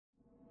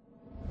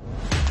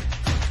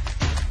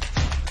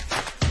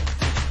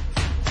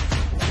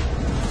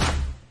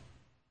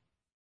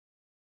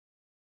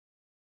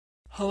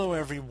Hello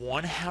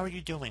everyone, how are you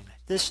doing?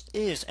 This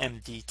is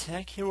MD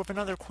Tech here with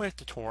another quick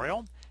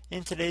tutorial.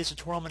 In today's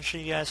tutorial I'm going to show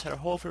you guys how to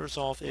hopefully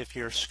resolve if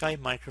your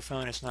Skype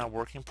microphone is not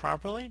working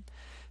properly.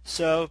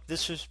 So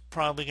this is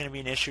probably going to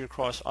be an issue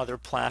across other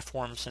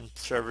platforms and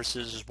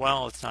services as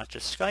well. It's not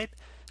just Skype.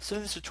 So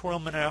in this tutorial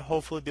I'm going to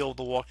hopefully be able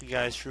to walk you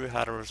guys through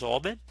how to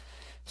resolve it.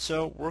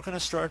 So we're going to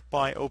start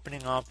by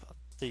opening up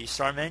the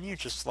start menu.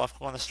 Just left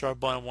click on the start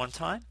button one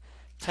time.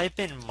 Type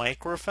in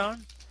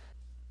microphone.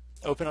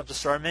 Open up the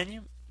start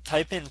menu.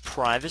 Type in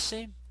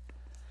privacy.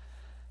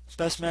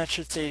 Best match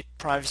should say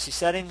privacy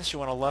settings. You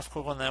want to left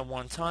click on that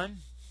one time.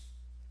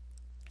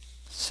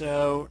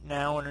 So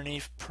now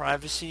underneath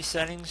privacy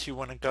settings you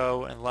want to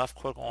go and left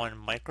click on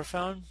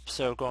microphone.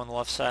 So go on the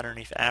left side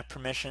underneath app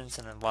permissions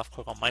and then left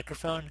click on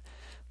microphone.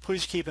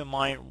 Please keep in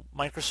mind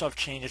Microsoft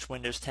changes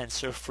Windows 10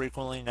 so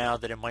frequently now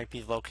that it might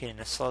be located in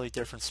a slightly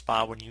different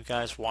spot when you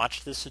guys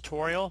watch this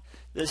tutorial.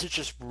 This is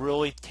just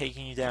really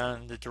taking you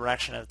down the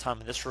direction at the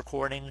time of this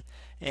recording,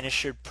 and it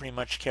should pretty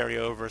much carry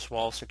over as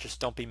well, so just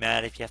don't be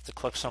mad if you have to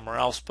click somewhere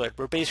else, but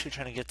we're basically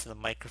trying to get to the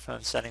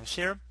microphone settings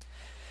here.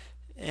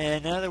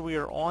 And now that we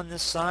are on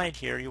this side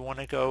here, you want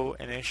to go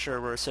and make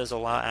sure where it says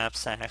allow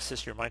apps to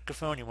access your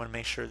microphone, you want to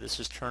make sure this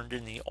is turned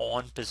in the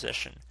on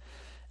position.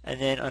 And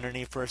then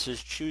underneath where it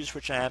says choose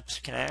which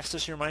apps can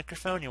access your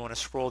microphone, you want to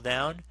scroll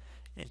down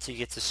until you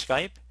get to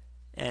Skype,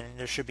 and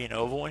there should be an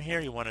oval in here.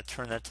 You want to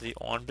turn that to the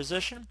on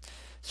position.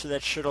 So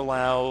that should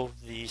allow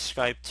the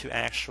Skype to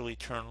actually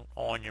turn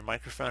on your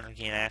microphone or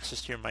gain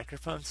access to your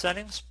microphone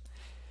settings.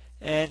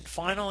 And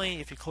finally,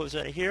 if you close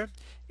out of here,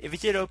 if you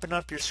did open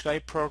up your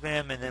Skype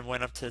program and then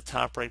went up to the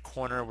top right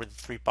corner where the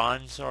three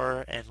buttons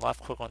are and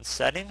left click on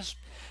settings,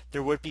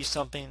 there would be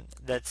something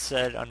that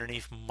said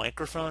underneath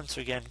microphone.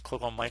 So again,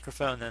 click on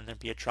microphone, then there'd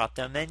be a drop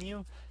down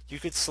menu. You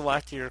could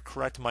select your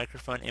correct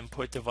microphone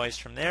input device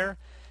from there,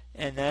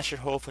 and that should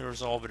hopefully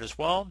resolve it as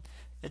well.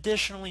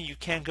 Additionally, you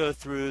can go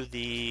through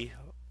the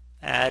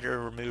add or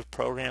remove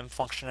program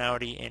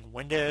functionality in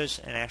Windows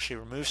and actually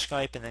remove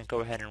Skype and then go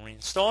ahead and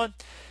reinstall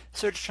it.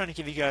 So just trying to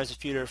give you guys a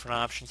few different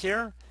options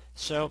here.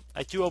 So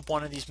I do hope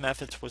one of these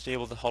methods was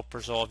able to help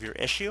resolve your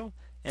issue.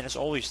 And as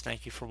always,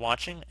 thank you for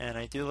watching, and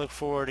I do look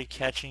forward to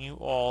catching you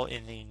all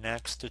in the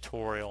next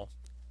tutorial.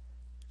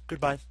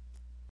 Goodbye.